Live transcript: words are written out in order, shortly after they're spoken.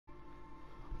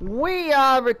We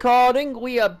are recording.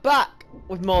 We are back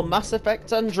with more Mass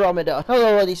Effect Andromeda.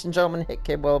 Hello, ladies and gentlemen. Hit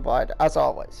Kid Worldwide, as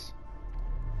always.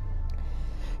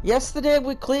 Yesterday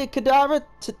we cleared Kadara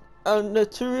on the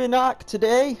Turian Arc.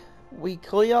 Today we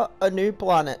clear a new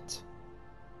planet.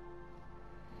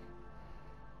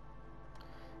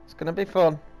 It's gonna be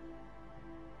fun.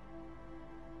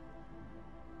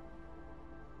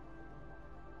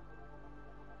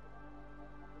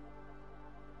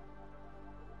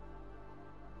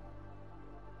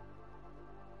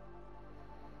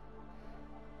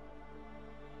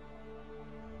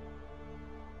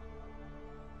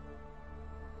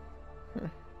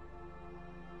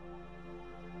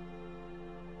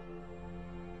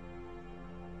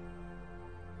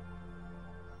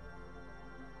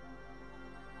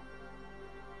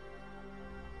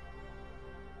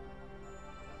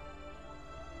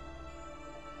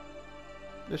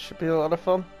 This should be a lot of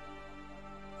fun.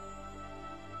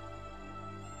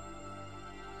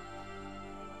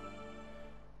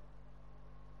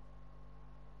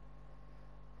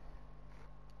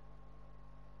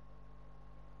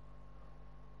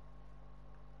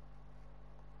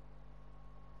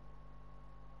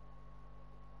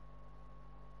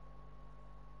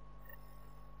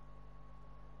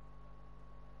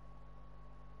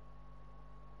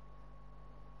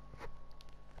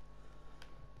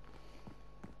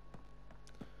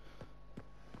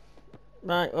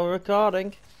 Right, we're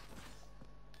recording.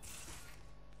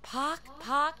 Pock.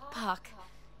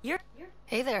 You're...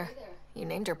 Hey there. You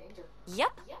named her...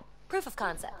 Yep. Proof of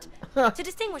concept. To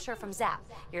distinguish her from Zap,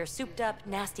 your souped-up,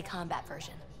 nasty combat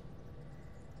version.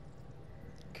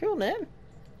 Cool name.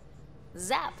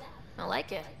 Zap. I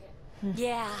like it.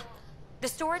 Yeah. The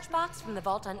storage box from the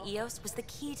vault on Eos was the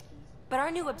key to... But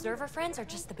our new observer friends are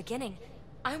just the beginning.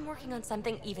 I'm working on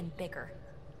something even bigger.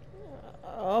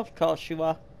 Of course you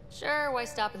are. Sure, why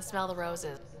stop and smell the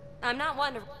roses? I'm not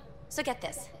one to... So get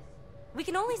this. We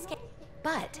can only scan...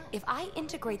 But if I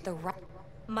integrate the right...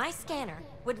 My scanner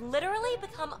would literally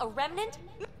become a remnant...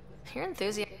 You're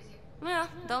enthusiastic. Yeah,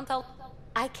 don't tell...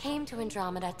 I came to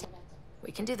Andromeda to...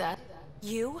 We can do that.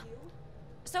 You?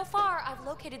 So far, I've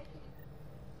located...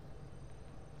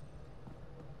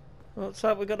 Looks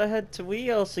like we gotta head to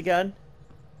Eos again.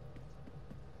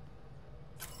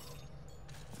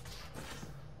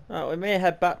 Right, we may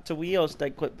head back to Eos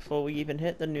dead quick before we even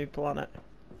hit the new planet.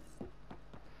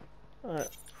 Alright,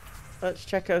 let's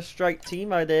check our strike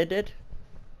team, how they did.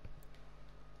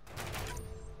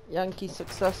 Yankee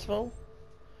successful.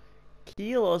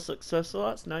 Kilo successful,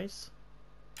 that's nice.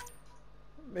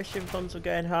 Mission funds are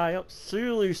getting high up.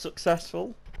 Sulu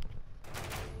successful.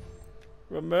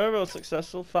 Romero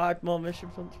successful, 5 more mission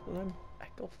funds for them.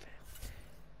 Echo failed.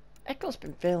 Echo's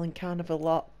been failing kind of a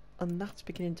lot, and that's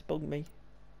beginning to bug me.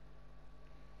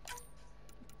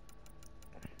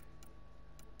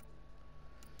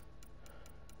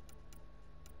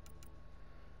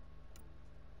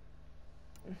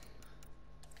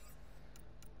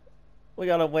 We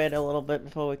gotta wait a little bit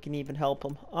before we can even help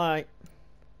them. Alright.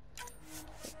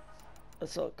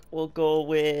 Let's look. We'll go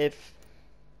with...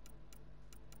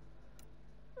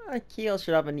 Keel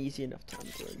should have an easy enough time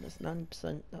doing this.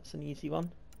 9%, that's an easy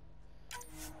one.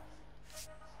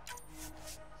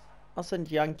 I'll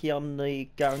send Yankee on the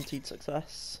guaranteed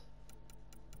success.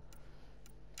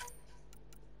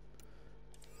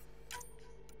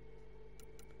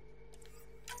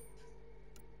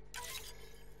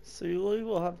 Sulu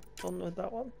will have fun with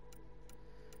that one.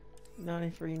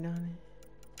 93, 90.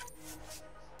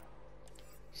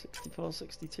 64,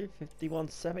 62, 51,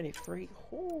 73.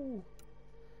 Ooh.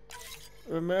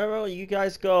 Romero, you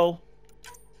guys go.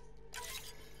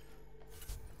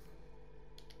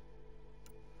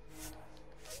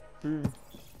 Boom.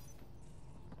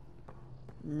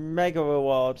 Mega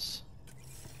rewards.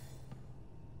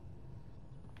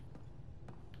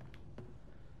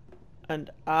 And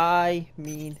I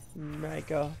mean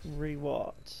mega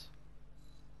rewards.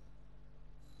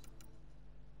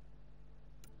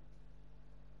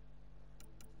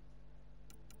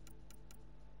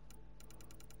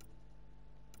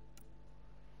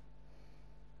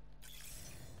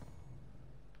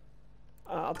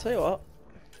 I'll tell you what.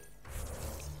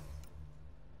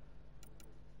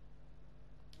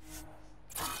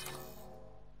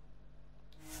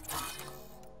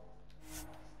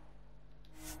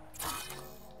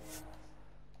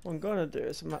 What I'm gonna do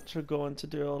is I'm actually going to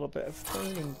do a little bit of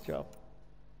cleaning job.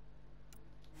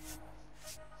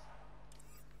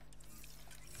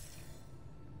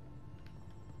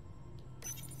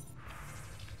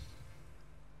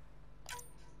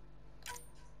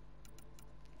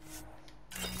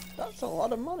 That's a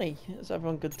lot of money, as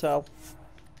everyone could tell.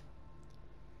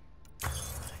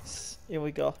 Here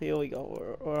we go, here we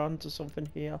go. We're on to something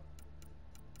here.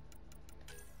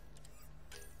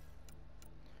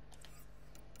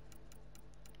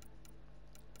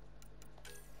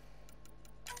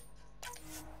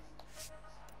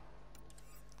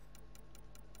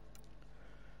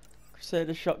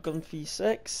 Crusader shotgun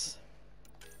V6.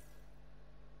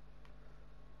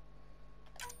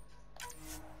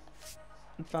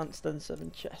 Advanced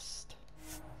N7 chest.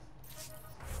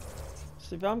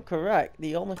 So if I'm correct,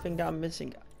 the only thing I'm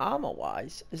missing armor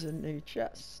wise is a new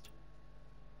chest.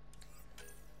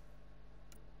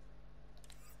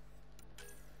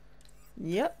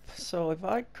 Yep, so if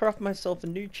I craft myself a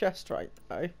new chest right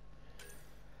now,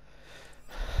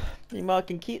 I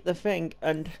can keep the thing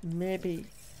and maybe...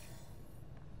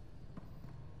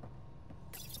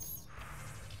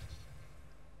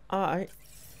 Alright,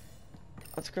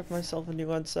 let's craft myself a new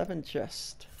N7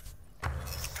 chest.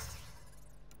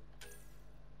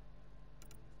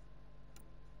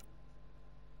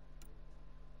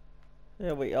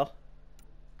 There we are.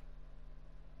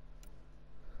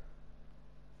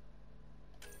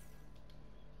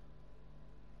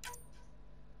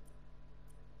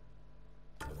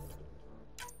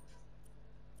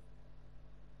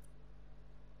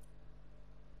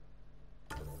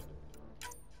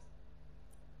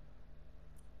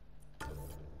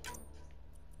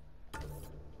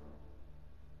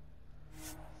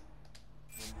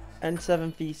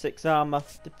 N7 V6 armor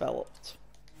developed.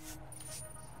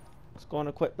 Let's go and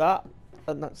equip that,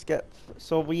 and let's get.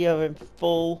 So we are in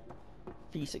full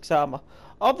V6 armor.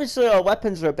 Obviously, our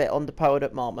weapons are a bit underpowered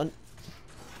at the moment.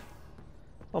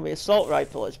 Well, my assault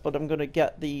rifle is, but I'm gonna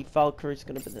get the Valkyrie's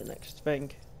gonna be the next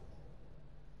thing.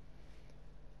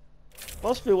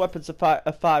 Most of the weapons are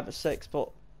 5 or 6, but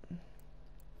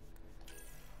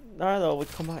now though we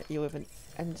come at you with an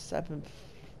N7.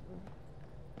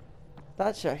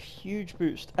 That's a huge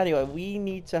boost. Anyway, we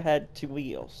need to head to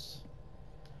Eos.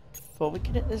 Before we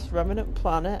can hit this remnant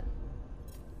planet.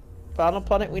 Final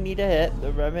planet we need to hit,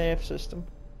 the REM system.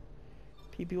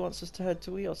 PB wants us to head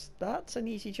to Eos. That's an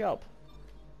easy job.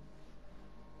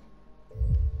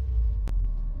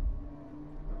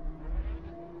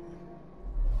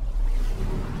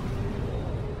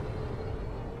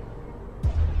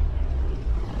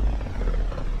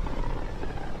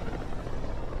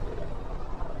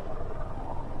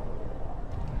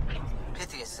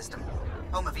 System,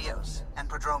 home of Eos and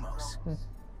Prodromos.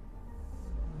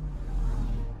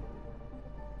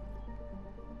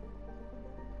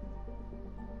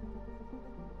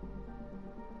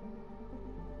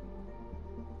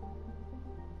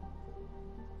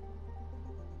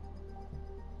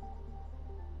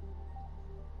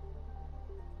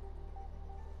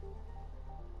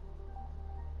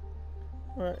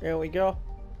 Alright, here we go.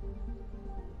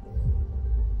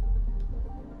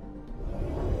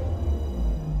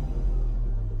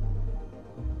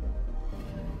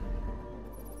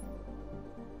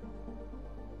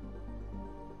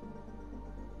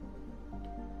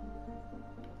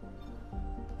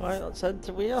 Alright, let's head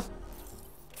to Wheel.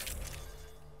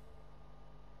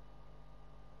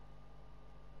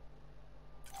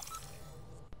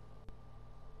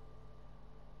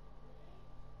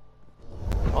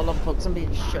 Hold on folks, I'm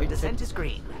being shouted. Descent is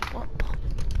green. What?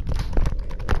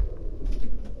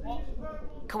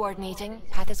 Coordinating.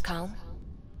 Path is calm.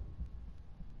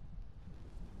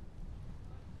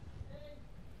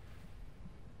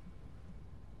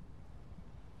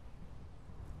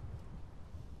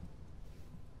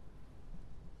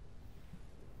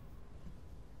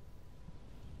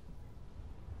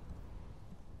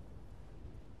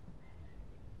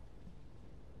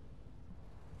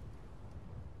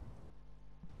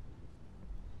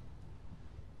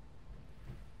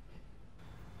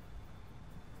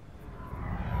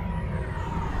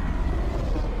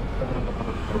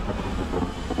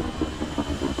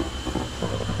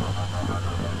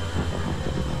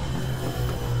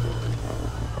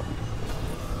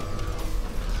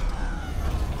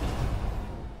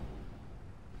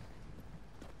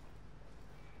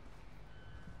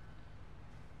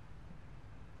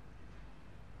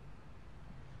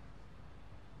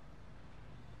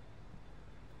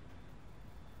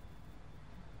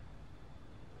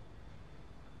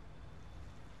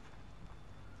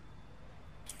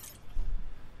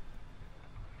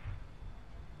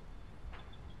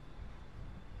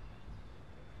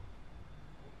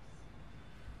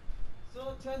 So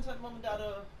it turns out Mum and Dad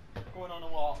are going on a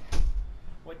walk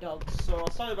with dogs, so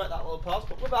sorry about that little pause,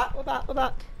 but we're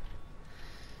back.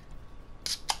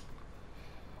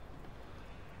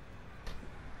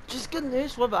 Just good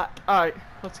news, we're back. Alright,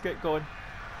 let's get going.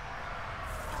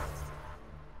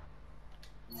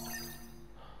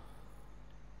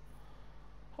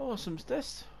 Awesome's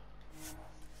this?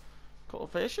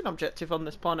 Cultivation objective on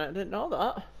this planet. I didn't know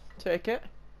that. Take it.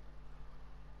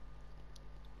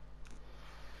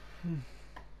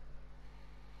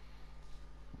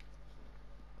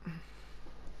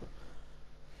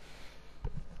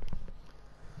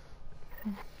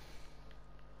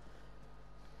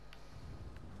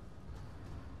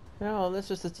 No, this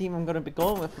is the team I'm going to be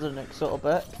going with for the next little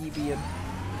bit. PB and...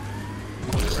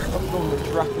 I'm going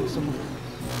with tracking someone.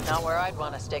 Not where I'd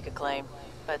want to stake a claim,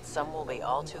 but some will be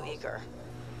all too eager.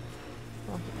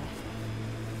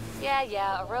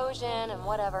 Yeah, erosion and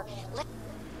whatever.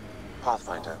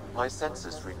 Pathfinder, my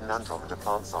sensors read an Andromeda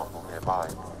plant sample nearby.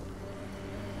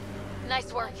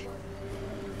 Nice work.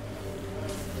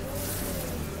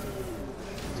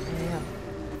 Yeah.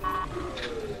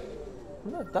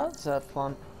 No, that's a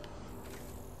plant.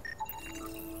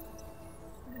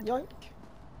 Yoink.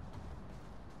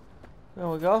 There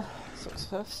we go.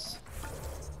 Success.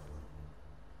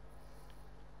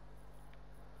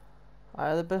 Eye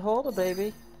of the beholder,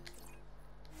 baby.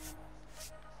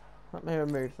 Let me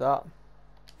remove that.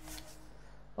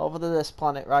 Over to this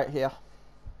planet right here.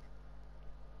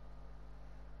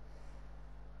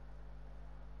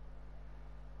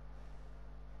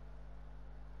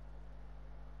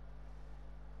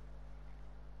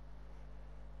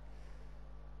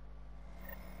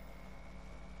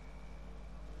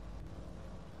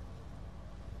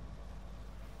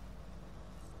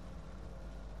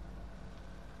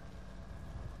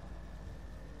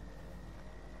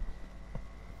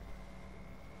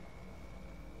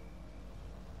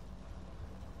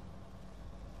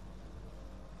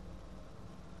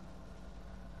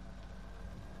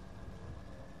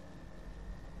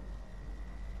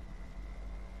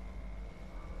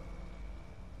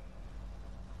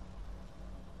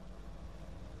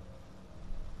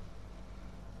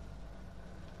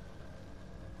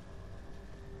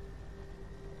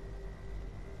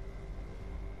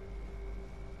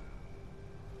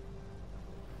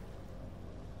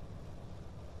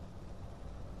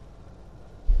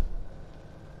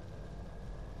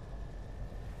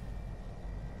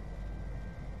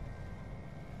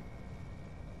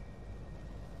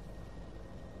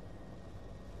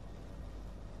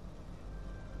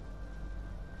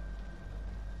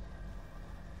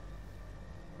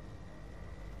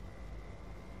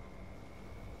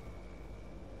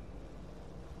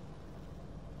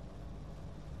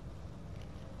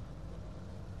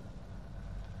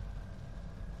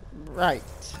 Right.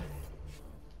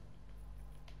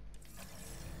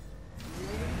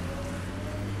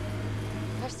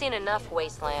 I've seen enough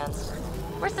wastelands.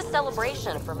 Where's the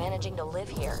celebration for managing to live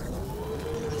here?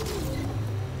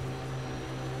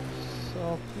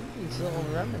 So these little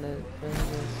remnant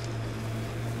things.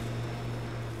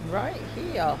 Right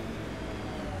here.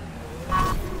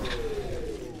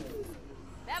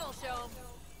 That'll show 'em.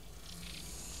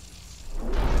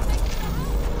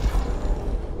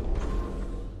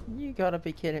 You gotta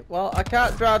be kidding. Well, I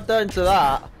can't drive down to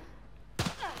that.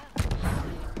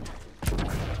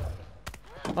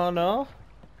 Oh no.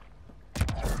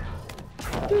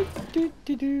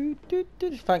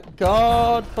 Thank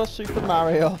God for Super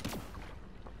Mario.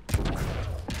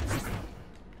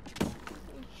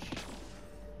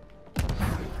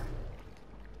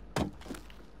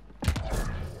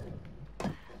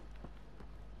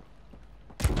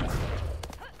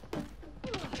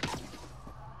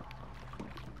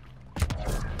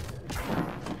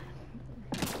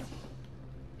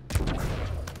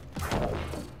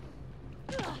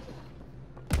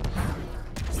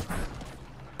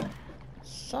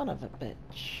 Son of a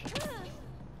bitch.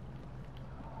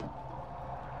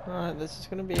 Alright, this is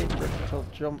gonna be a difficult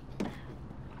jump.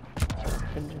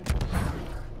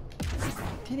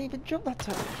 Didn't even jump that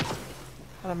time.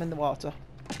 And I'm in the water.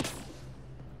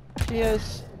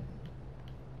 Cheers.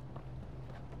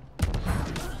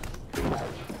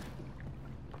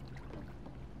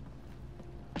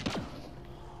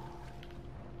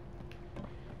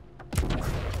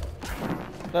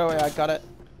 No way, I got it.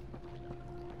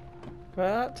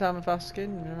 Well, that time of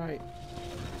asking, right.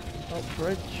 Oh,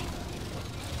 bridge.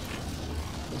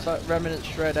 Looks like remnant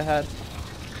straight ahead.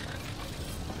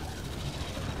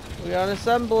 We are an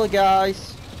assembler,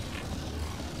 guys.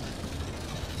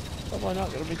 Probably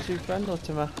not going to be too friendly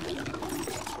to me.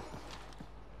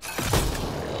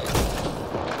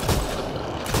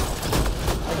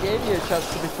 I gave you a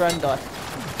chance to be friendly.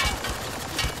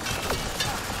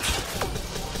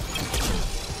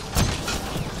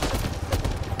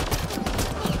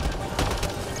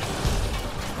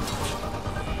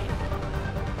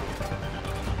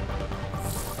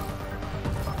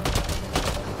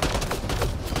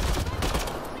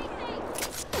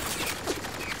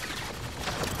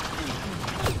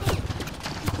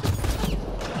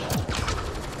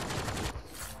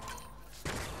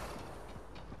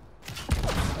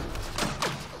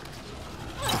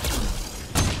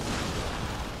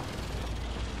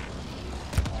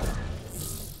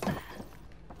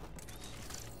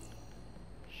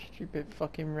 Stupid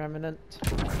fucking remnant.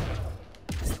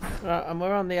 Right, and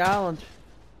we're on the island.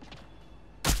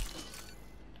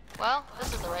 Well,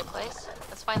 this is the right place.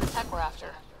 Let's find the tech we're after.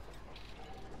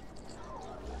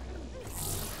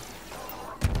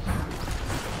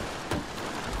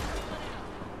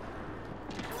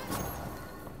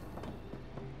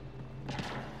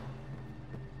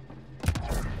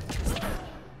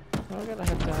 We're gonna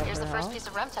head to Here's the Haverhill. first piece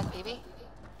of REM tech, BB.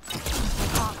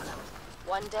 Awesome.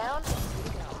 One down. Here we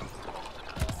go.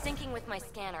 Syncing with my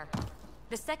scanner.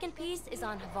 The second piece is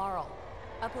on Havarl.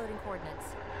 Uploading coordinates.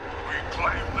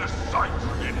 Reclaim this site,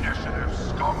 initiative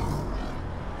scum!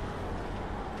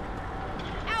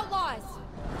 Outlaws!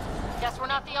 Guess we're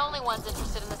not the only ones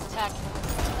interested in this attack.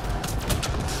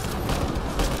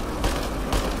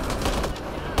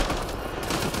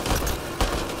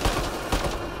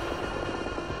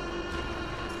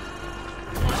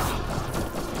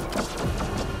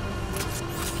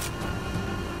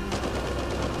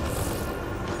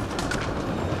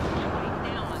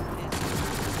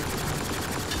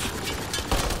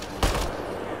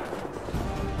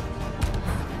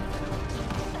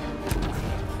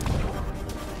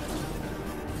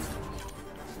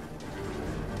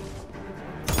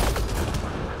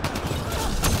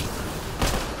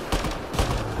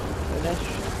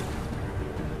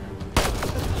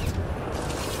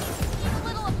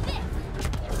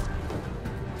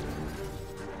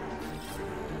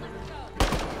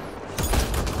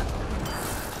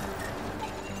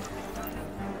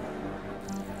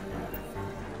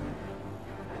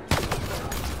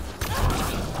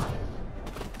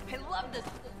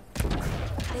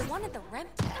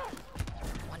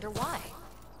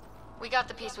 We got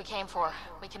the piece we came for.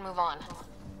 We can move on.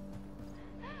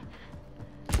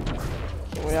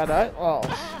 So we had outlaws.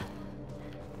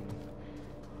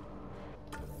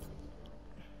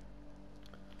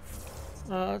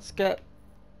 Let's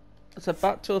head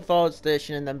back to the forward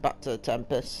station and then back to the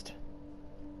Tempest.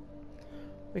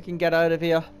 We can get out of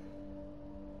here.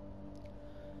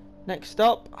 Next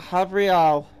stop,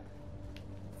 Haverhill.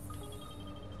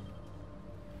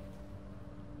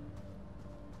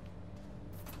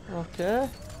 Okay,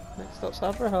 next stop's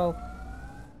Haverhill.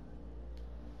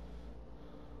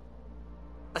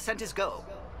 Ascent is go.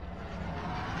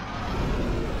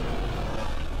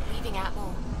 Leaving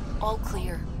Atmo. All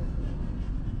clear.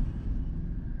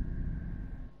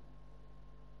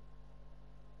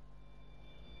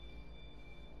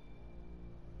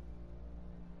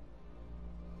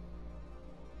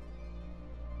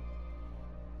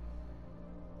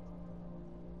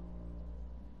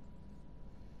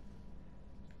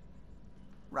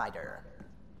 Ryder.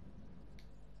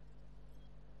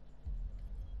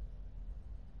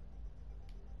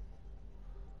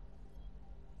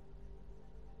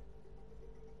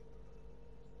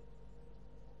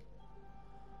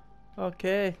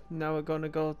 Okay, now we're gonna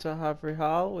go to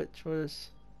Haverhill, which was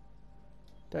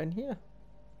down here.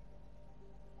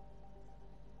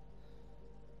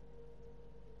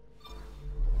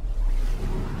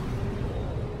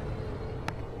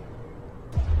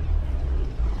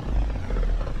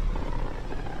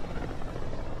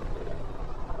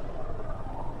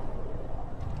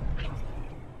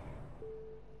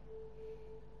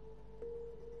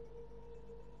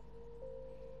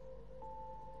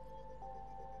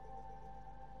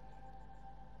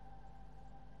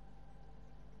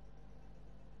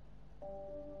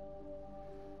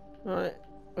 Right,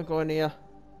 we're going here.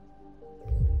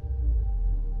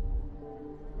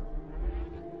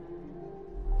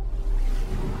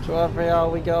 To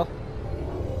Haverhill we go.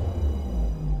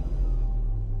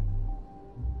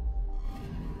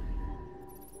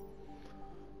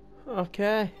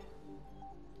 Okay.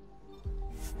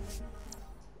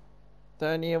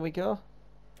 Down here we go.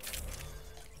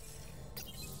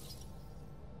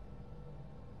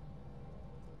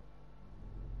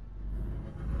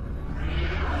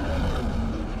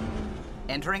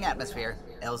 Entering atmosphere.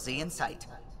 LZ in sight.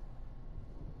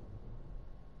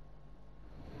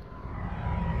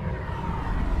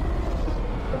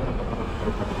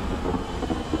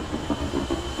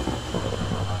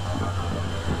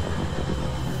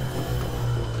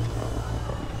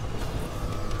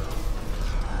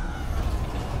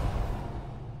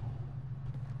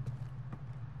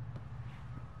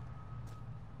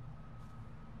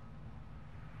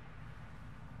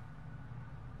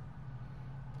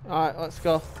 Alright, let's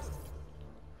go.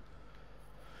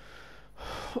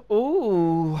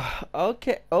 Ooh,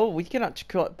 okay. Oh, we can actually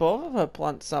collect both of our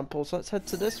plant samples. Let's head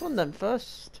to this one then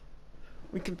first.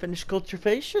 We can finish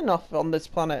cultivation off on this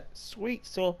planet. Sweet.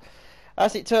 So,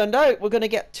 as it turned out, we're going to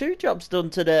get two jobs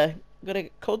done today. We're going to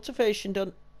get cultivation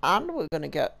done and we're going to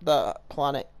get the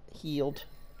planet healed.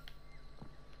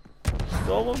 Just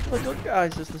go on for the good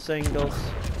guys, as the saying goes.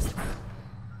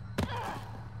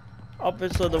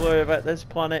 Obviously, the worry about this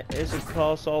planet is, of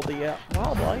course, all the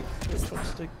wildlife which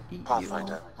wants to eat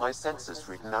Pathfinder, my sensors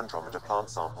read an Andromeda plant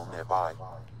sample nearby.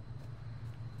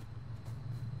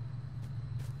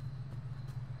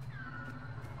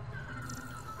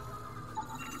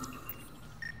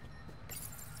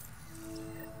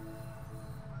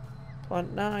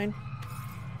 Plant 9.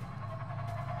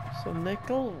 So,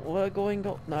 Nickel, we're going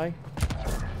up now.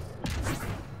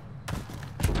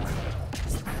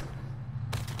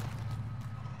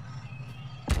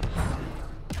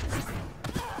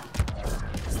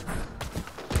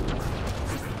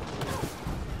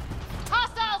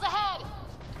 Hostiles ahead!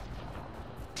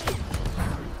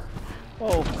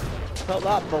 Oh, felt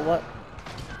that bullet.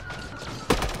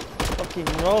 Fucking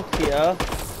rock here.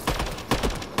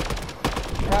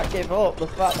 Can't give up the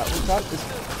fact that we've had this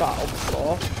battle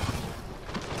before.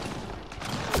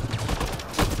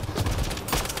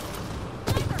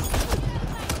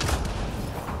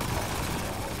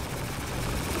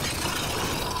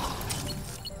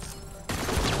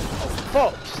 Oh,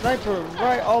 fuck! Sniper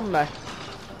right on me.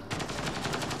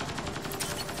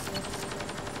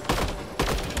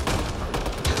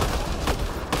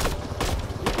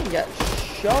 You can get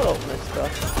shot up, mister.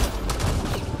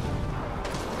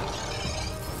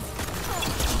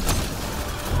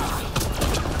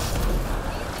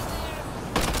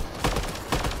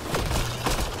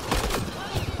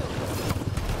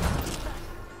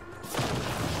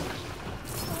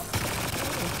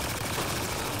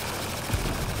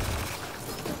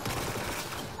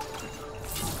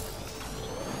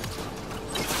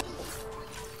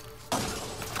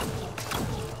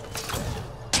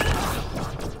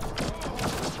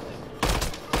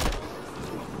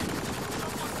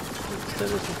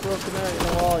 This is broken out in a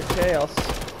wall of chaos.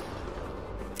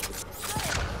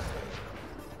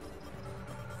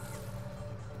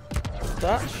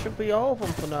 That should be all of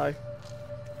them for now.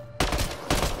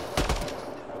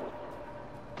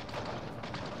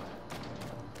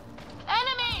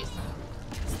 Enemies!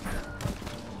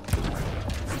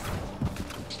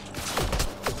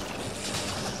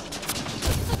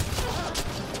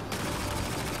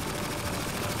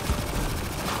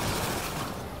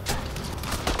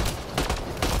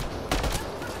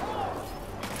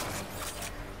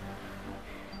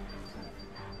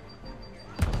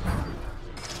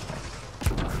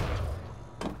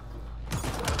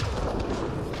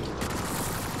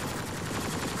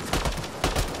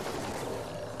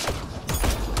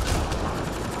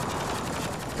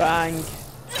 Bang.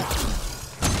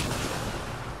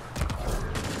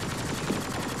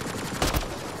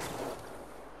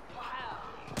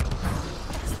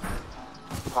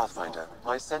 Pathfinder,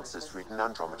 my sensors read an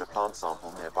Andromeda plant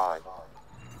sample nearby.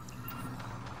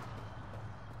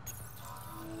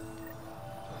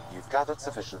 You've gathered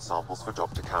sufficient samples for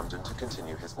Dr. Camden to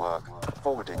continue his work,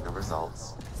 forwarding the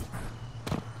results.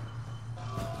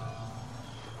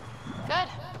 Good.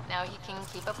 Now he can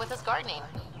keep up with his gardening.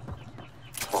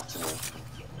 Botany.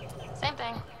 Same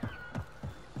thing.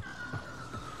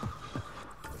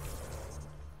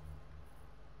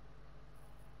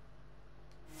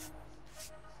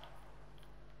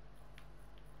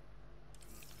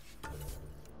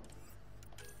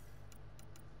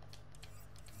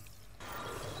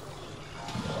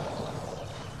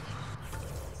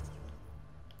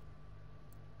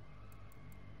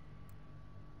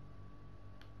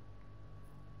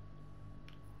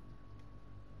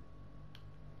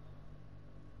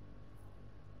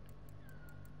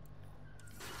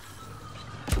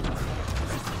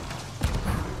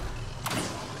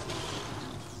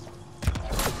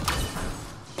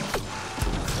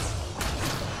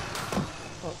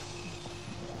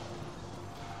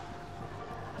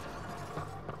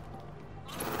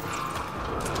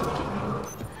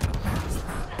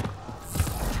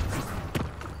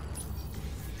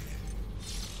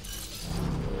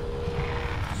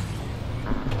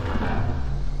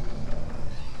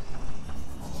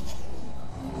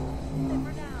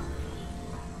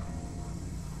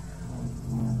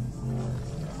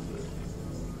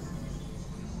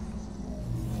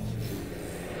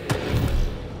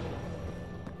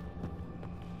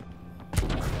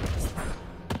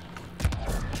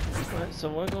 Right, so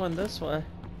we're going this way.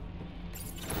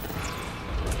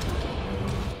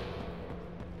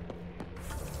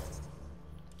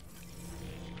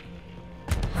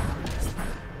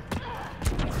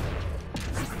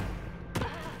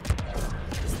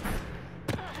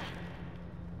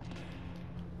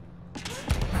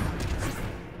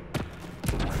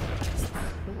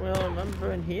 Well,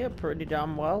 remember in here pretty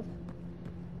damn well.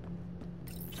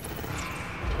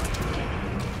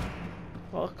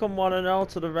 Welcome one and all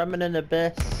to the Remnant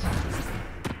Abyss.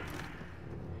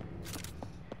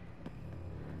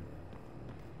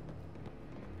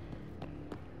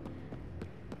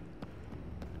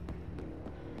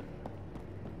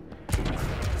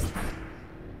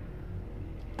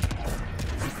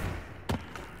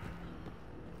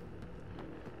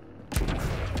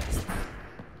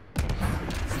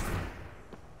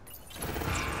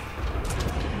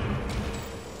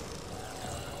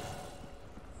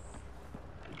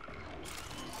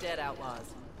 Dead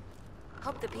outlaws.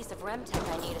 Hope the piece of Remtech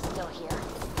I need is still here.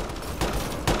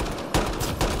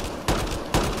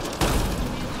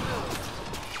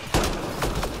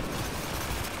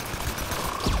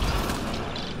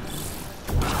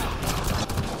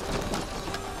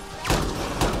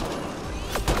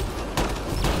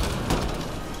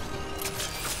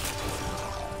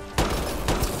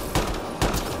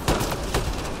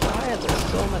 Why are there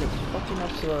so many fucking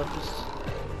observers?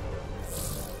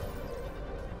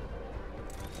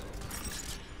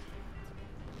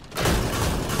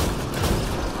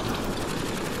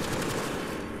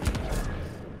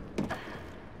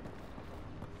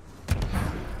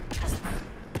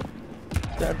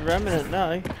 Dead remnant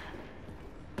now.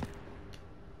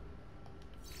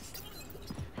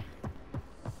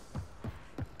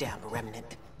 Damn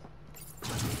remnant.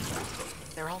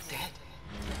 They're all dead.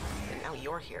 And now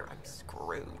you're here. I'm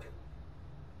screwed.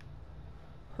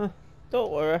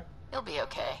 Don't worry. You'll be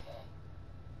okay.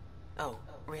 Oh,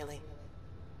 really?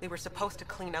 We were supposed to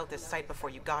clean out this site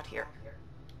before you got here.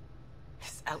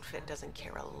 This outfit doesn't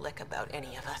care a lick about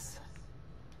any of us.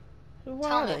 Who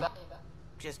Tell are me they? about...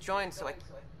 Just joined, so I...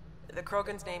 The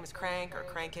Krogan's name is Crank, or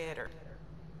Crankit, or...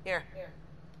 Here.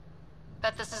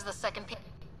 Bet this is the second piece.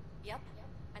 Yep.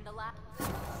 And the last.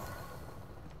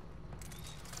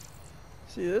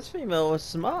 See, this female was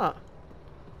smart.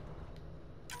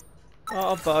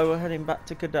 Oh boy, we're heading back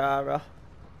to Kadara.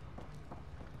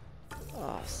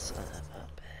 Oh, son of a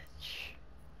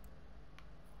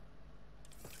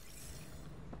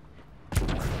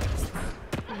bitch.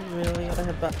 Really gotta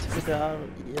head back to Kadara?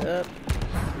 Yep.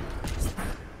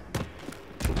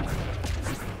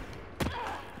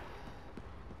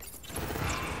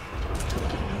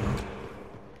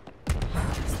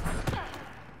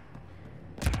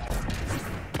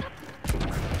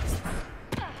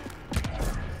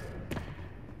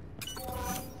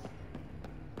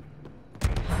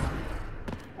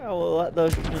 Oh, well, let the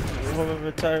woman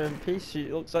retire in peace. She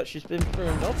looks like she's been through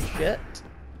enough shit.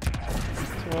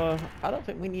 So, I don't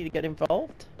think we need to get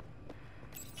involved.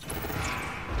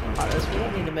 We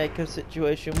don't need to make a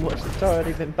situation worse. It's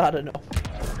already been bad enough.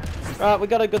 Right, we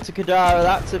gotta go to Kadara.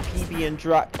 That's a PB and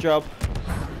Drac job.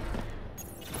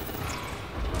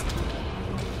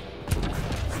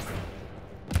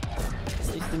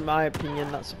 At least in my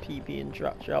opinion, that's a PB and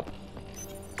Drac job.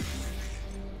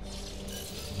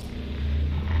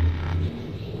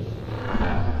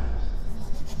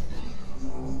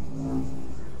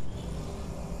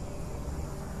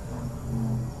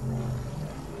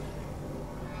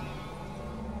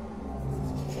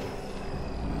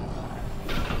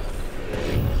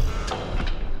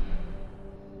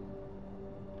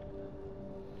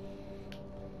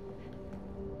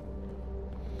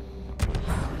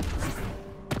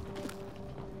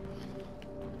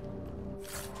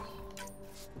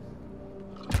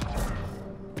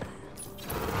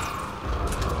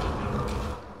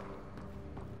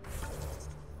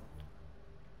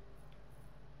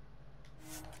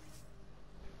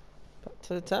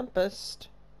 To the Tempest.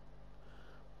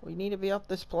 We need to be off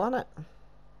this planet.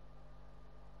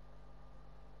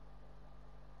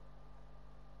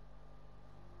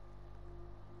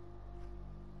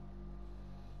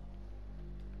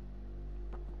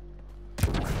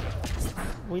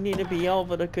 We need to be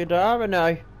over to Kadara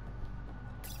now.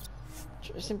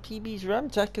 Chasing PB's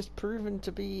Remtech has proven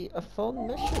to be a fun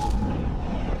mission.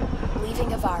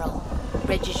 Leaving Avarl.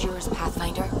 Reg is yours,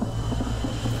 Pathfinder.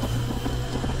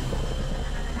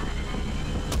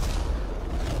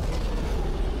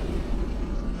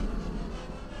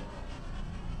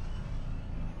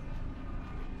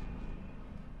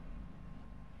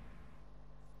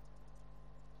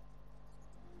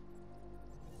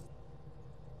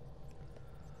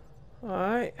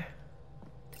 Alright.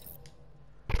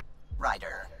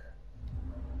 Ryder.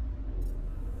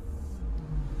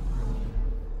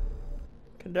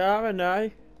 Kadara now.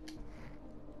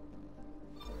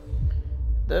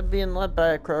 They're being led by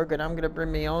a Krogan. I'm gonna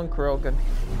bring my own Krogan.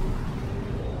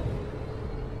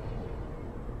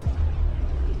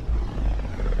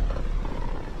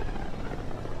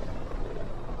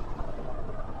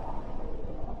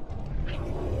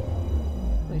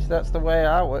 At least that's the way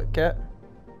I work it.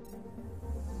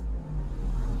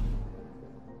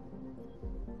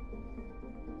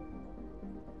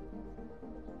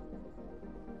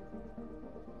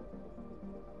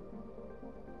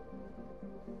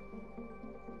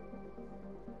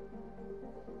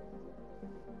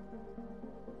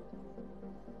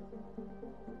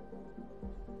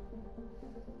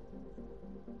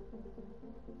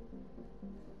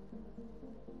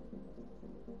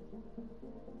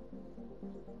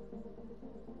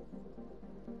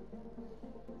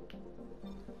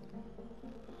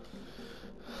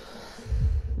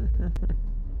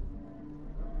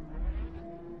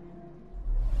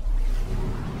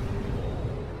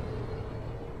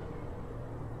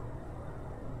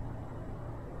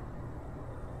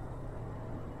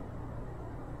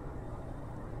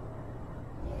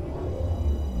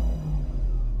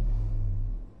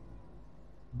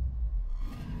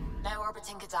 Now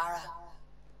orbiting Gadara.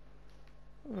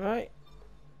 Right.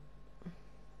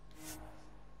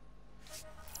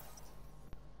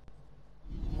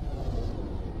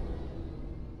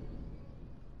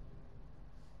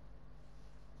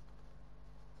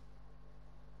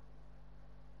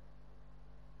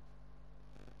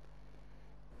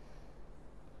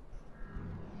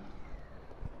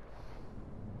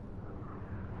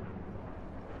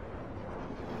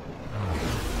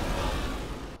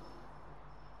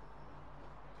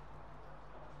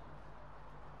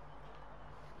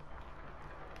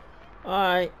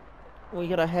 Alright, we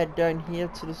gotta head down here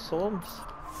to the slums.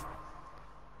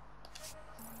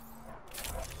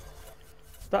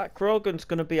 That Krogan's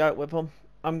gonna be out with him.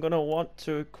 I'm gonna want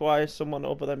to acquire someone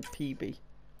other than PB.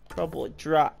 Probably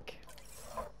Drac.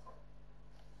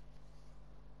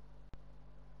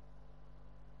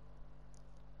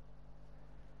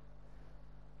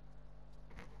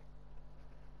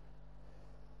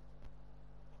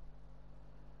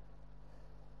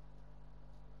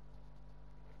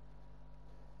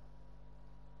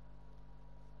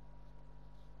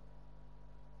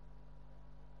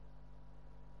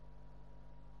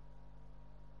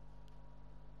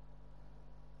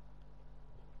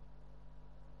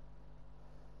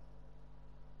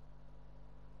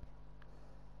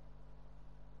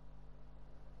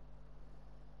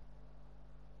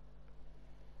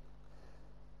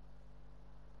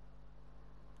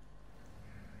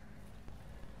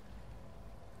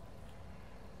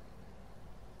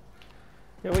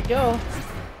 Here we go.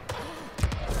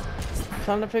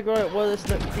 Trying to figure out where this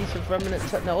next piece of remnant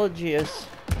technology is.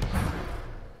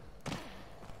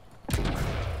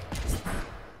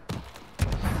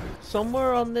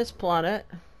 Somewhere on this planet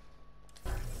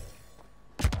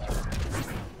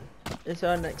is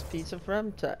our next piece of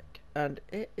rem tech, and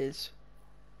it is.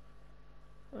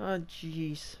 Oh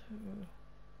jeez.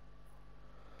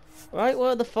 Right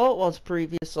where the fort was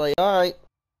previously. Alright.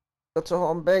 Go to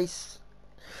home base.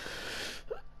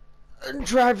 And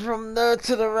drive from there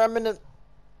to the remnant.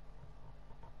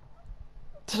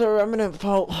 To the remnant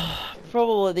vault.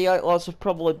 Probably the outlaws have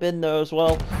probably been there as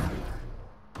well.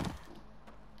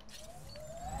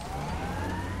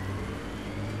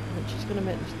 Which is gonna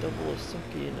make this double as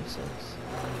sucky in a sense.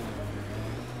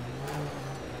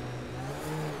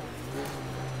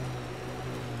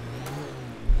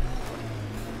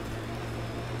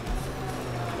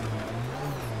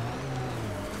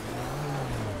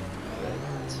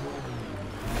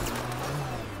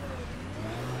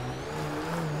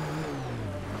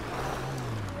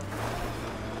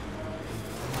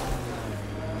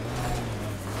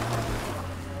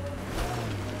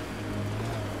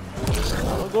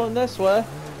 Going this way.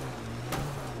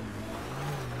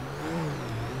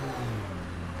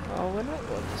 Oh, we're not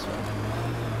going this way.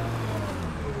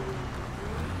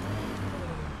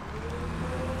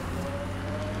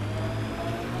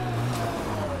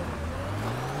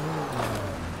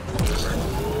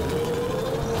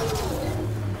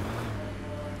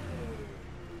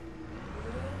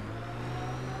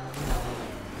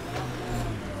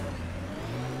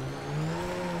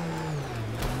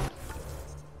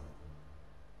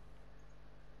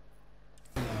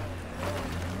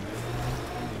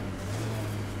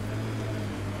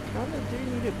 Do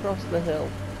need to cross the hill.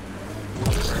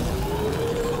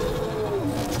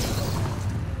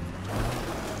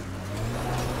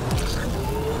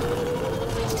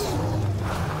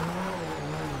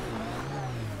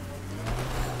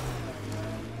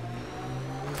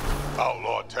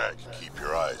 Outlaw tech, keep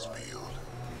your eyes peeled.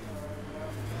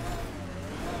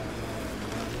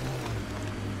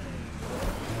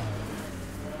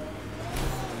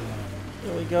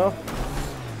 There we go.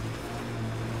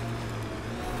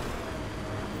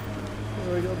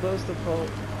 There we go, there's the vault.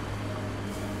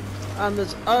 And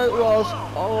there's outlaws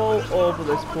all over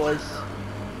this place.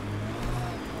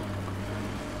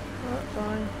 Alright,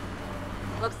 fine.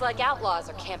 Looks like outlaws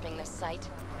are camping this site.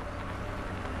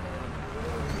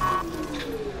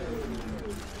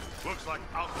 Looks like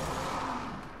outlaws.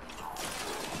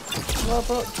 What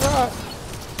about Drac?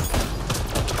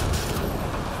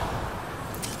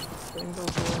 Thing goes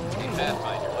the wrong way. Hey,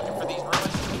 Pathfinder, looking for these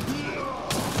ruins?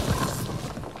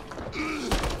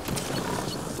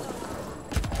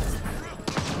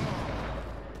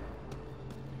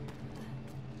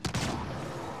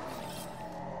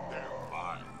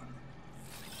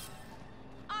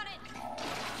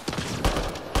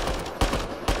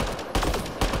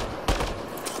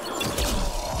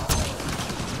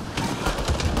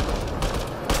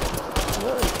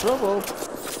 Trouble.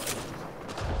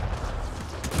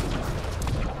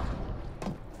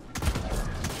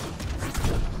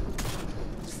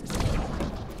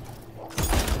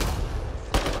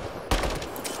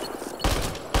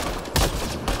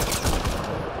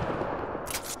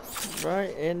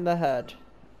 Right in the head.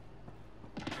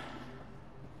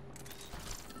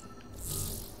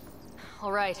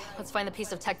 All right, let's find the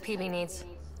piece of tech PB needs.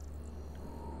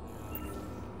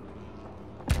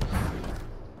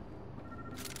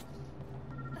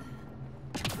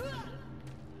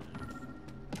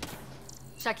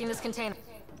 Checking this container.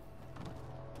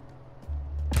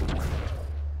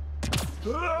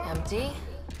 Empty.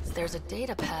 There's a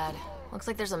data pad. Looks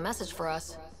like there's a message for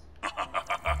us.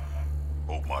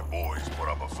 Hope my boys put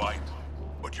up a fight.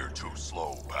 But you're too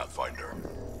slow, Pathfinder.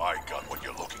 I got what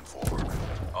you're looking for.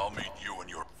 I'll meet you and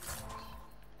your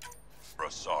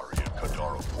Asari at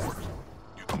Kadara Port.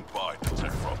 You can buy the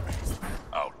tech from me.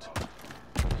 Out.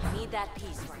 Need that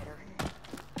piece, Ryder.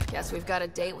 Guess we've got a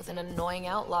date with an annoying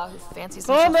outlaw who fancies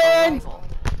Come himself a in! rival.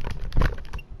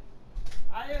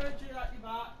 I heard you at your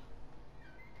back.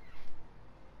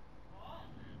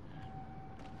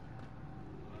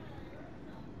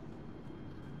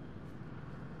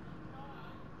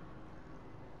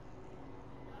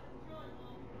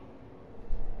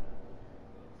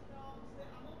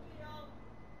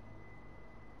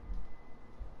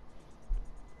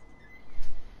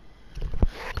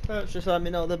 It's just let me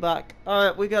know they're back.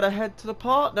 Alright, we gotta head to the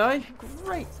port now.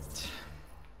 Great.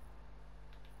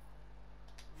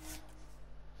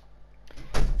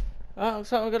 Alright,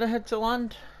 looks like we're gonna head to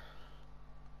land.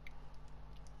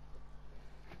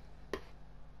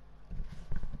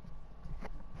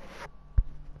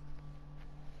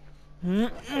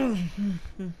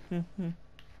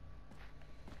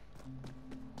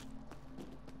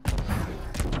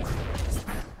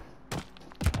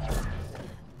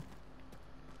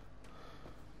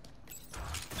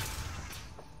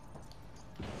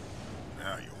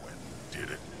 Now you went and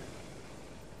did it.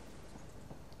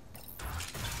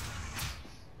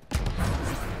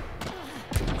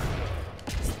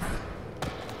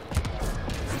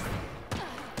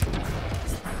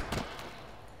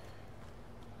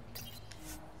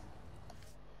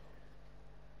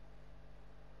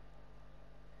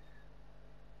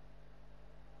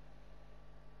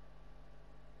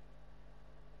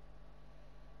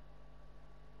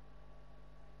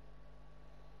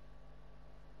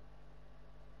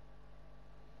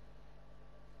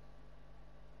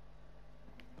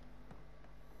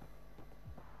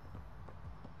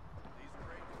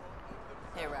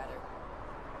 Hey, Ryder.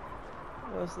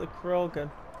 Where's the Krogan?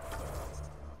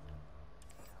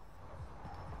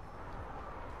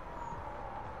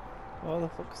 Where the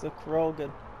fuck's the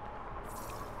Krogan?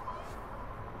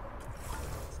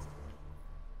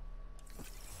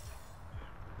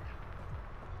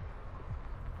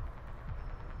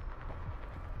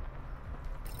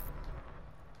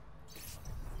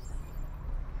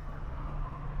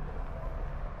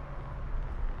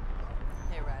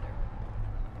 Hey, Ryder.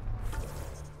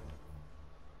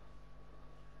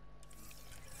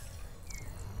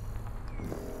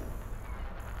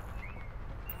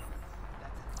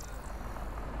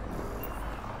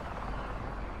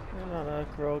 Not a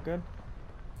Krogan.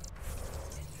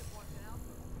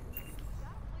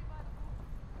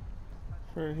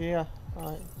 Through here.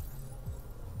 Right.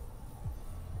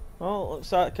 Oh,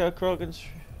 looks like Krogan's.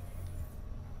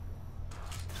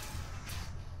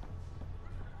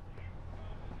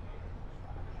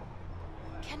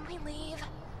 Can we leave?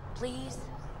 Please?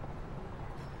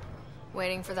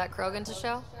 Waiting for that Krogan to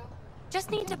show?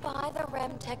 Just need to buy the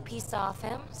REM tech piece off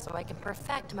him so I can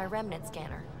perfect my remnant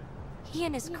scanner. He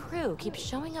and his crew keep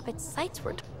showing up at sites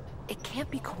where it can't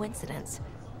be coincidence.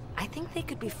 I think they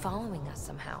could be following us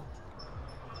somehow.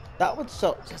 That would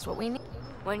suck. Just what we need.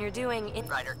 When you're doing it,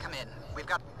 Ryder, come in.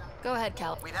 Go ahead,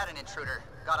 Cal. We've had an intruder.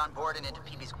 Got on board and into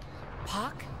PB's.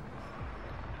 Pock?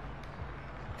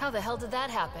 How the hell did that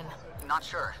happen? Not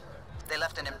sure. They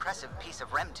left an impressive piece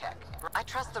of REM tech. I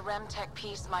trust the REM tech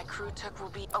piece my crew took will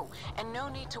be... Oh, and no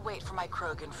need to wait for my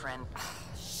Krogan friend.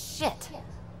 Shit.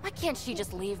 Why can't she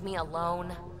just leave me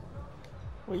alone?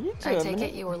 Well, you two I a take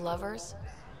minute. it you were lovers?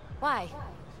 Why?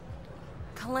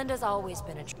 Kalinda's always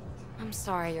been a... I'm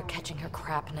sorry you're catching her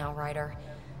crap now, Ryder.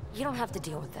 You don't have to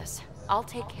deal with this. I'll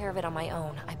take care of it on my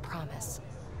own, I promise.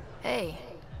 Hey,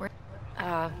 we're...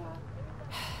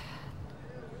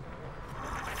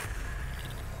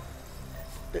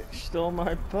 Bitch stole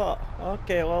my butt.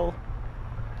 Okay, well.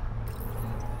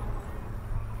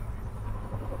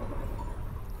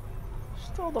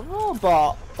 Stole the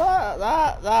robot.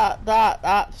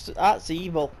 That's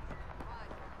evil.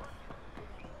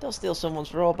 Don't steal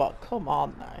someone's robot. Come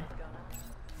on now.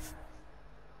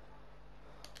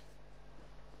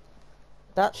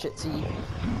 That shit's evil.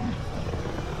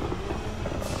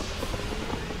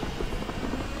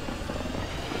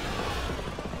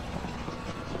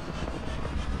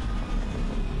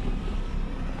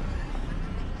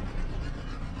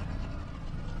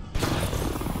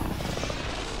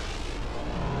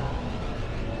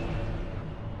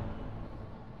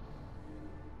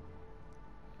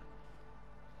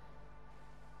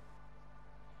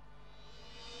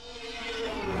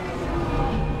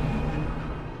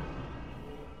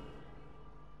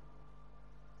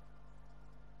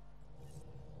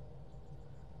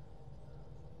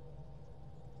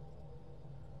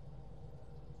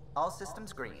 All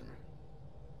systems green.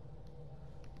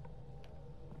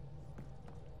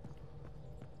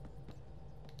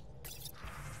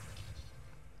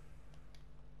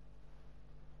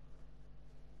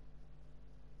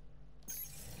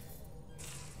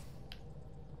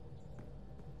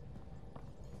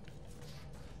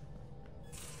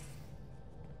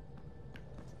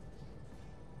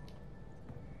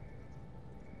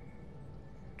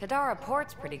 Kadara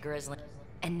Port's pretty grisly.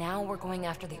 And now we're going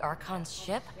after the Archon's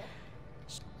ship?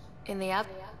 in the app.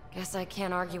 Guess I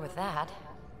can't argue with that.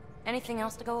 Anything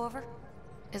else to go over?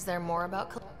 Is there more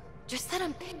about Just that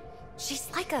she's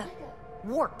like a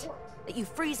wart that you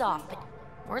freeze off, but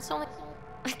Wart's only...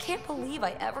 I can't believe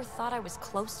I ever thought I was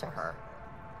close to her.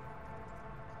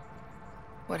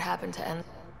 What happened to N?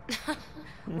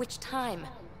 Which time?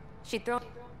 She'd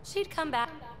come back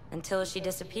until she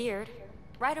disappeared.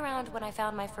 Right around when I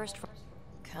found my first...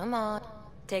 Come on.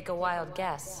 Take a wild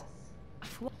guess.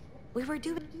 We were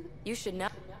doing... You should know.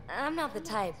 I'm not the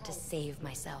type to save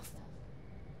myself.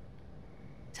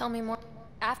 Tell me more.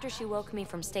 After she woke me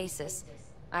from stasis,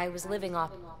 I was living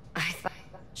off... I thought...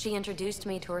 She introduced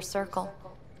me to her circle.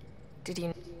 Did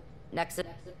you... Next,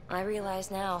 I realize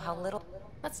now how little...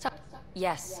 Let's talk.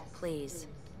 Yes, please.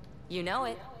 You know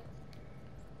it.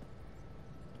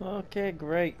 Okay,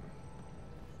 great.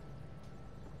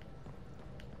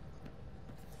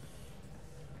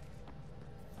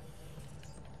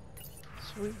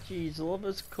 Sweet jeez,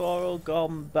 lover's coral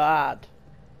gone bad.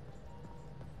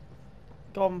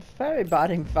 Gone very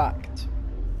bad, in fact.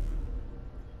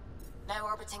 Now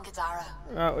orbiting Kadara.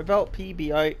 Right, we've helped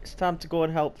PB out. It's time to go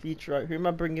and help Feature out. Who am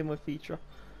I bringing with Feature?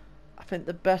 I think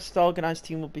the best organised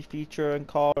team will be Feature and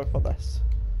Cora for this.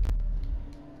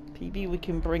 PB we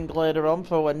can bring later on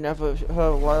for whenever her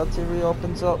loyalty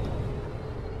reopens up.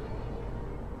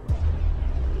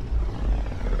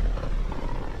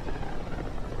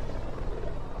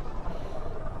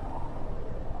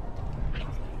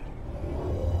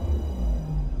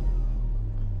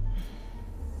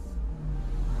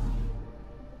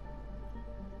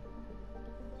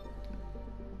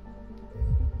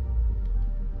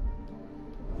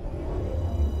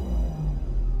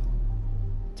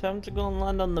 Time to go and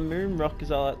land on the moon rock,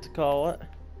 as I like to call it.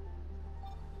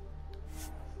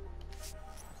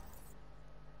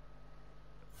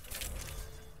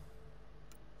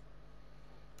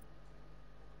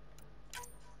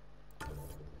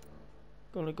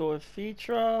 Gonna go with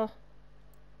Feature.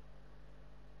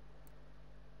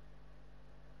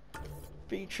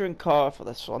 Feature and Car for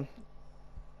this one.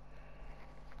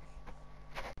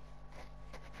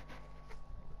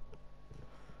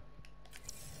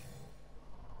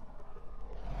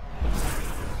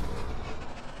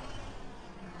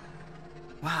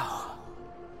 Wow.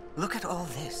 Look at all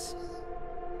this.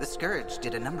 The Scourge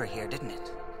did a number here, didn't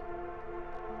it?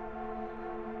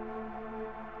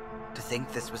 To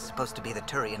think this was supposed to be the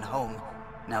Turian home,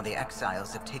 now the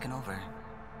Exiles have taken over.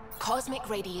 Cosmic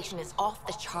radiation is off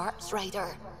the charts,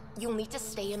 Ryder. You'll need to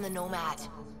stay in the Nomad.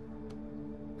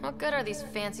 What good are these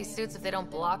fancy suits if they don't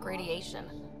block radiation?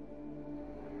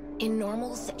 In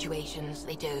normal situations,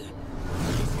 they do.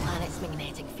 This planet's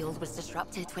magnetic field was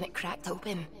disrupted when it cracked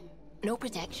open. No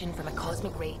protection from a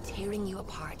cosmic ray tearing you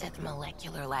apart at the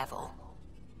molecular level.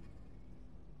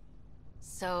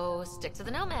 So, stick to the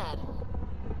Nomad.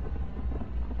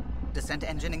 Descent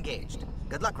engine engaged.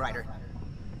 Good luck, Ryder.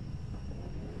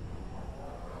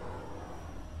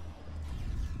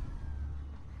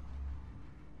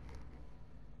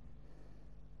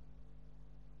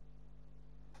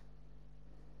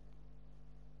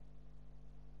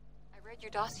 I read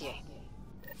your dossier.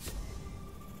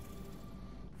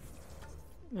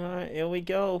 Alright, here we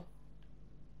go.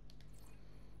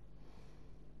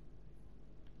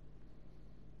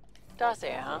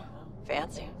 Dossier, huh?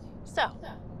 Fancy. So,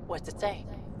 what's it say?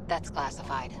 That's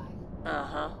classified.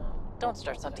 Uh-huh. Don't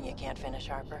start something you can't finish,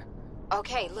 Harper.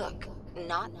 Okay, look.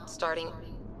 Not starting.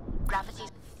 Gravity.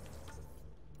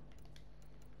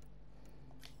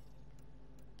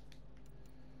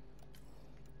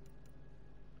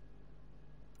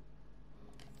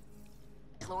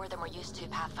 Lower than we're used to,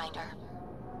 Pathfinder.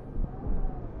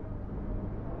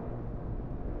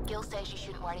 Gil says you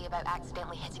shouldn't worry about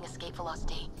accidentally hitting escape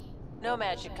velocity.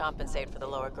 Nomad should compensate for the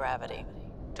lower gravity.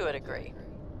 To a degree.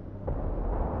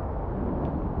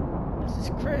 This is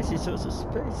crazy, so it's a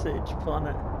space age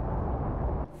planet.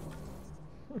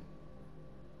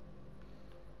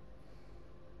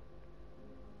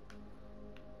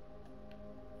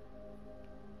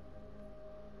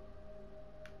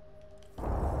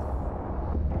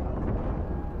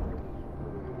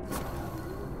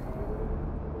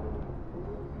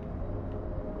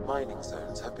 Mining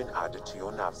zones have been added to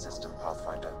your nav system,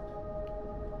 Pathfinder.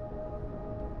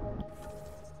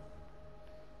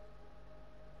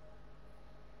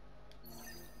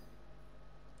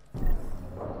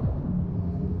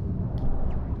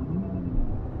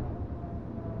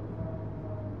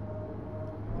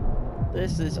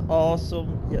 This is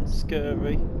awesome, yet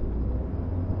scary.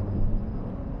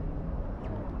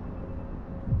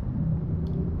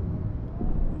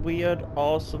 Weird,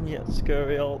 awesome, yet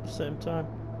scary all at the same time.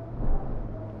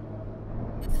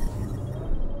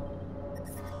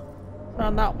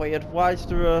 Found that weird. Why is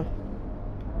there a...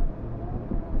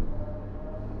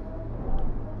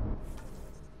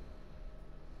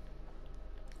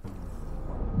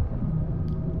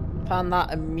 Found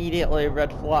that immediately a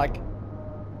red flag.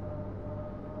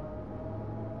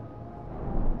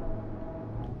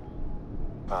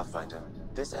 Pathfinder,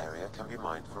 this area can be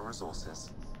mined for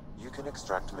resources. You can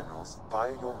extract minerals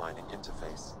via your mining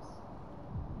interface.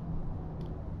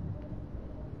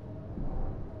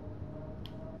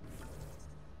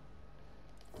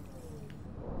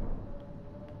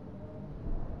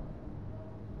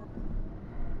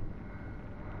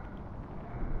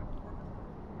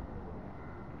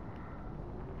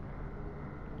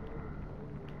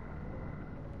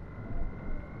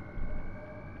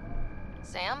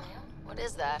 Sam? What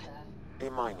is that? A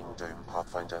mining dome,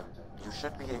 Pathfinder. You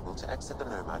should be able to exit the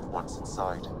Nomad once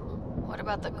inside. What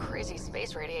about the crazy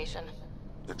space radiation?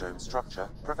 The dome structure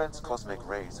prevents cosmic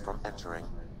rays from entering.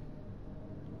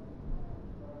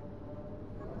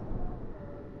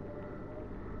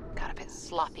 Got a bit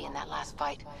sloppy in that last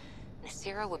fight.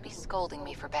 Nasira would be scolding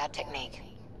me for bad technique.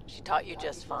 She taught you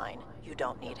just fine. You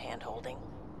don't need hand-holding.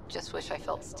 Just wish I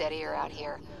felt steadier out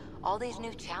here. All these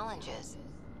new challenges.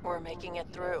 We're making it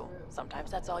through. Sometimes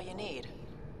that's all you need.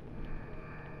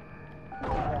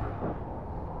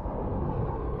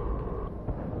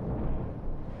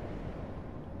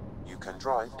 You can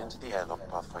drive into the airlock,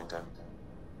 Pathfinder.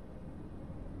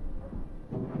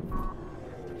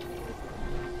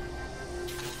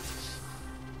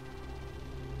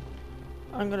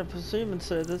 I'm gonna presume and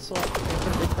say this like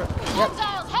different. Yep.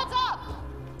 Heads up!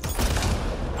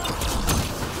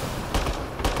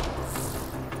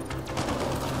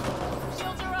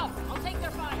 Shields are up. I'll take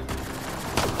their fire.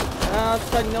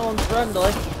 It's like no one's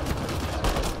friendly.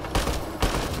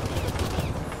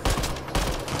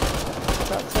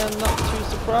 That's I'm not too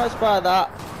surprised by that.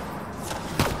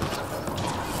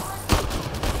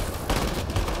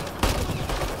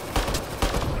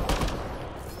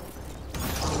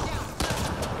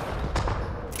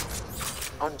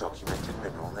 Undocumented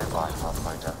mineral nearby,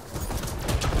 Pathfinder.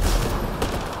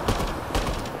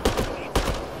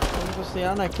 There was the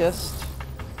anarchist.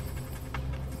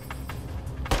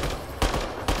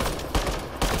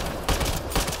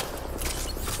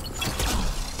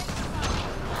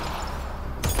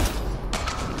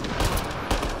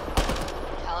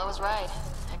 Hella was right.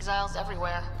 Exiles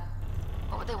everywhere.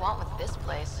 What would they want with this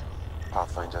place?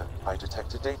 Pathfinder, I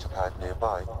detect a datapad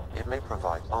nearby. It may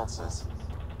provide answers.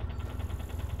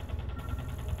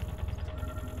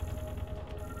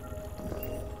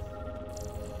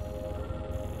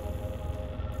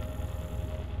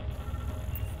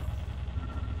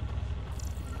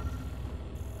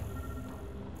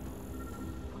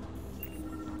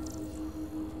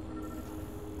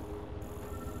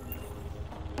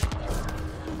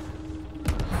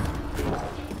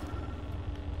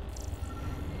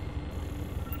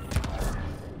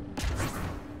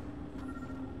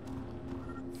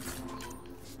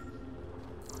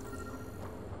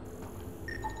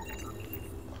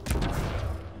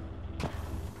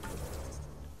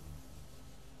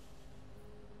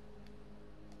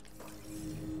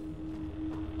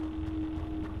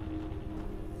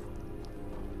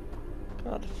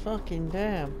 God fucking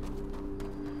damn.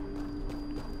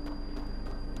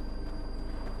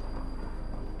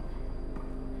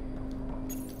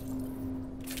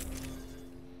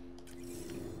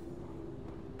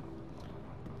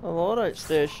 A loadout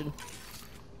station.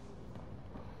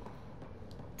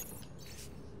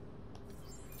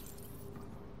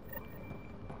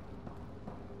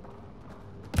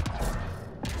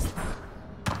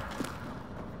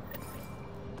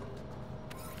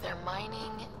 They're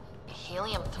mining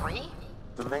helium-3?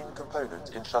 The main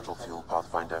component in shuttle fuel,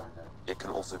 Pathfinder. It can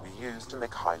also be used to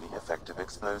make highly effective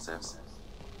explosives.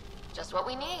 Just what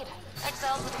we need.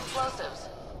 Exiles with explosives.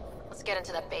 Let's get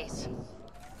into that base.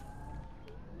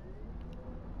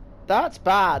 That's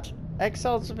bad.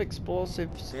 Exiles of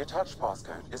explosives. The attached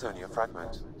passcode is only a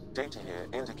fragment. Data here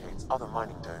indicates other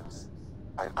mining domes.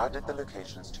 I added the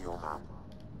locations to your map.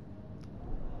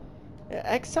 Yeah,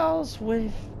 exiles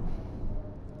with...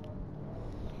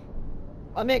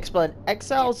 Let me explain.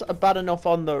 Exiles are bad enough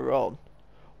on their own.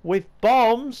 With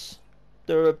bombs,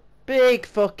 they're a big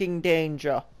fucking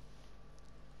danger.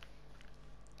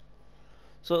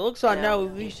 So it looks like now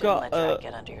we've got let Jack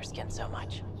get under your skin so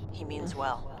much. He means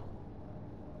well.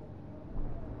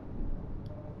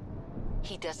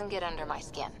 He doesn't get under my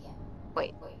skin.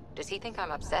 Wait, does he think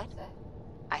I'm upset?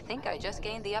 I think I just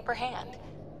gained the upper hand.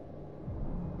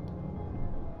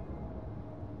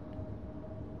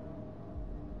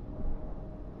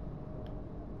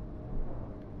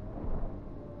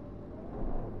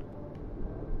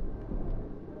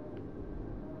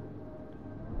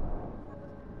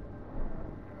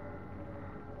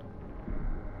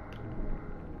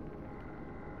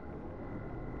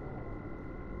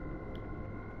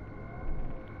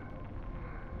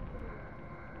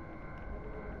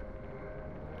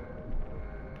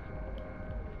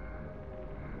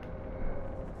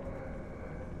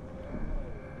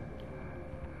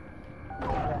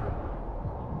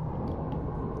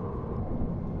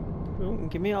 Ooh,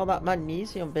 give me all that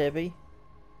magnesium, baby.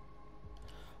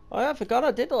 Oh yeah, I forgot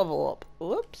I did level up.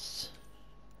 Whoops.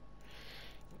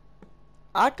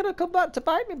 I could have come back to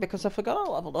bite me because I forgot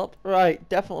I leveled up. Right,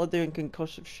 definitely doing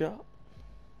concussive shot.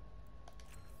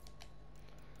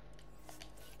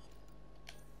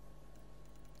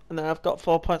 And then I've got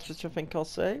 4 points which I think I'll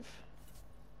save.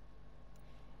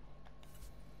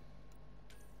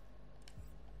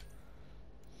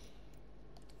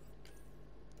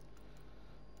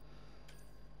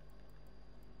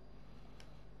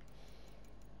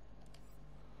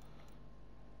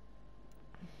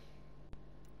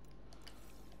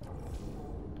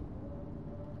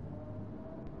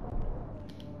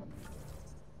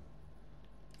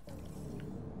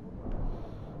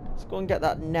 Let's go and get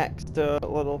that next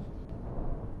little...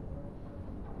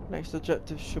 Next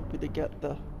objective should be to get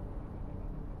the...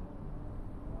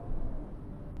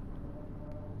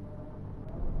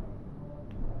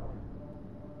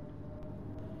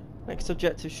 Next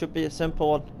objective should be a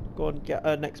simple one. Go and get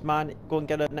our next mine. Go and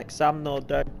get our next SAM node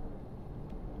down.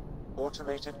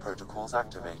 Automated protocols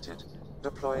activated.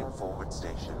 Deploying forward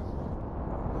station.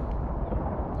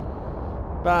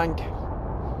 Bang.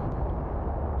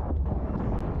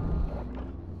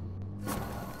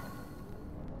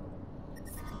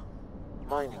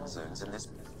 Mining zones in this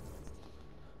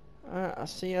Alright, I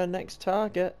see our next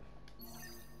target.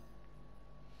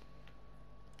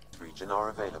 region are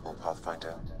available,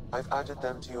 Pathfinder. I've added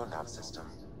them to your nav system.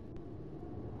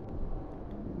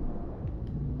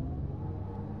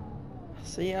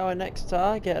 See our next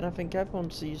target, and I think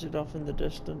everyone sees it off in the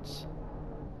distance.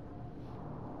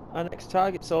 Our next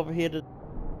target's over here to the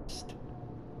east.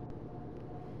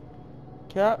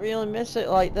 Can't really miss it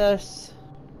like this.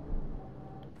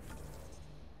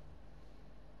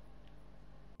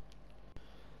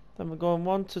 Then we're going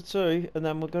 1 to 2, and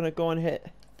then we're gonna go and hit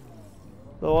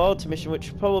the loyalty mission,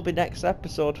 which will probably be next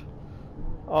episode.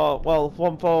 Oh, well,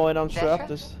 one following on straight after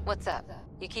this. What's up?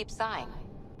 You keep sighing.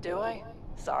 Do I?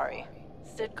 Sorry.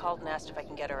 Sid called and asked if I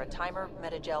can get her a timer,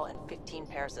 metagel, and 15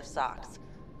 pairs of socks.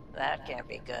 That can't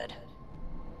be good.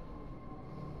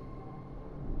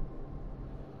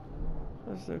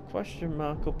 There's a question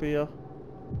mark up here.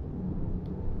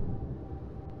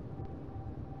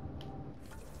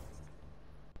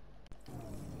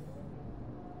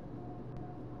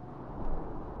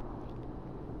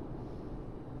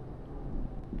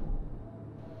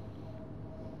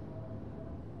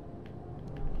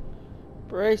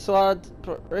 Brace, lad.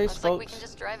 Brace, Looks folks. like we can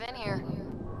just drive in here.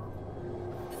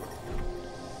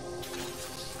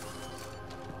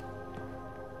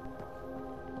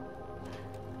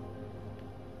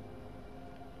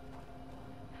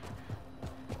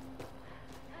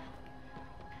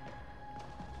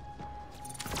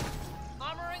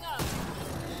 Armoring up!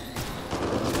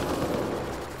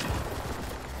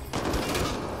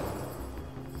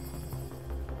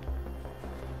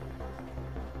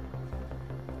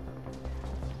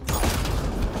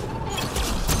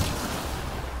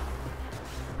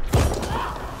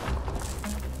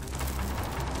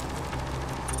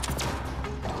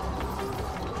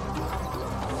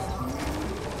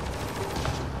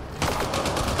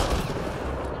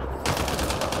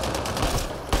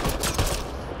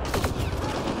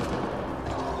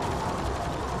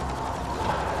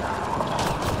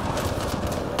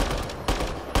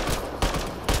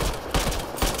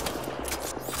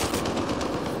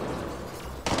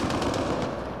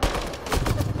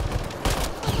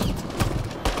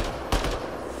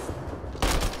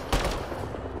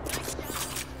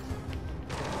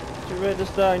 Trader's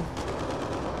down.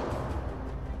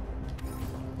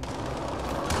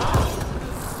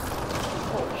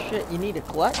 Oh shit, you need to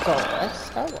collect all this.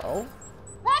 Hello.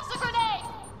 Launch the grenade!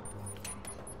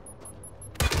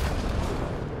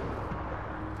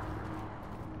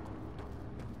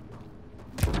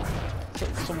 Looks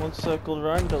like someone circled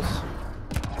around us.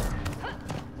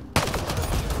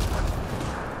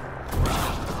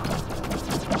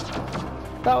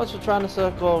 That was for trying to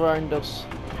circle around us.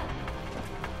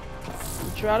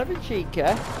 You trying to be cheeky?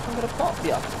 I'm gonna pop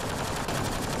you.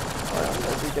 Alright, I'm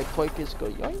gonna do the quickest go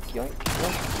yoink, yoink,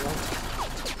 yoink,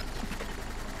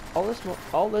 yoink.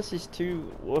 All this is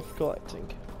too worth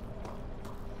collecting.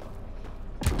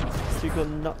 Too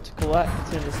good not to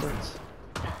collect, in a sense.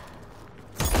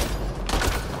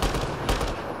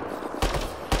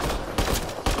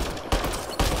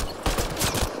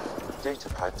 Data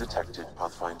pad detected,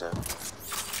 Pathfinder.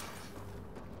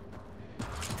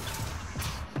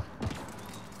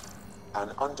 An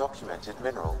undocumented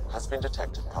mineral has been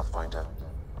detected, Pathfinder.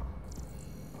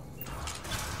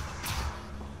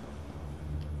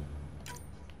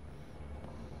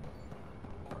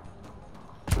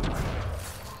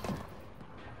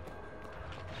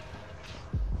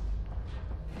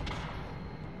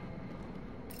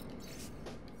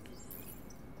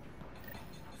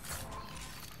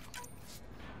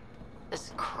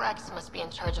 This Krex must be in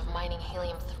charge of mining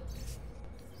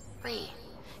helium-3.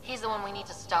 He's the one we need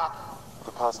to stop.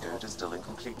 The passcode is still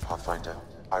incomplete, Pathfinder.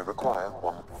 I require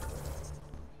one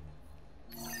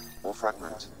more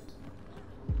fragment.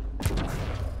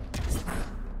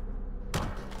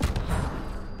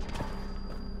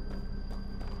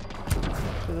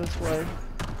 So this way.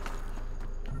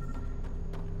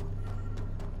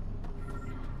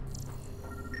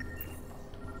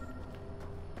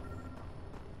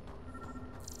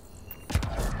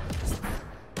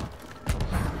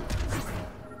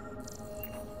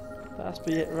 That's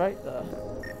be it right there.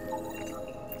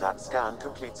 That scan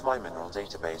completes my mineral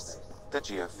database. The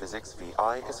geophysics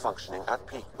VI is functioning at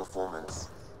peak performance.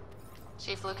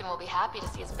 Chief Lucan will be happy to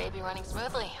see his baby running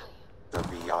smoothly. The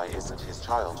VI isn't his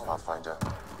child, Pathfinder.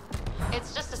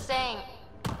 It's just a saying.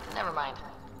 Never mind.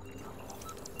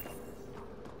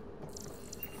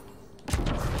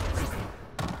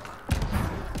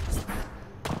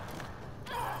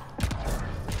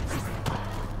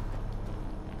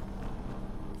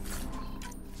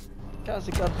 Guys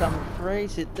are goddamn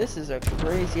crazy. This is a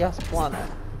crazy ass planet.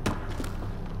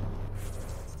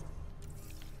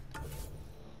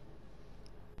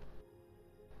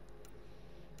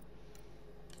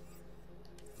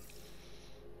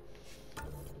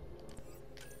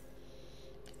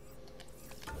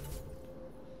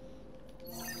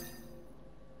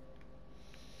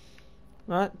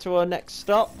 Right, to our next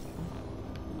stop.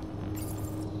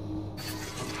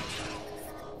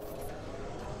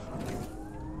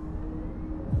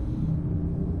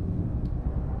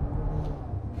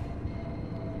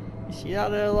 See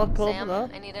that there lock over Sam, there?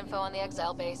 I need info on the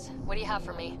Exile base. What do you have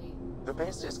for me? The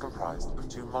base is comprised of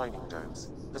 2 mining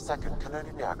domes. The second can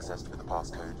only be accessed with a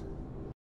passcode.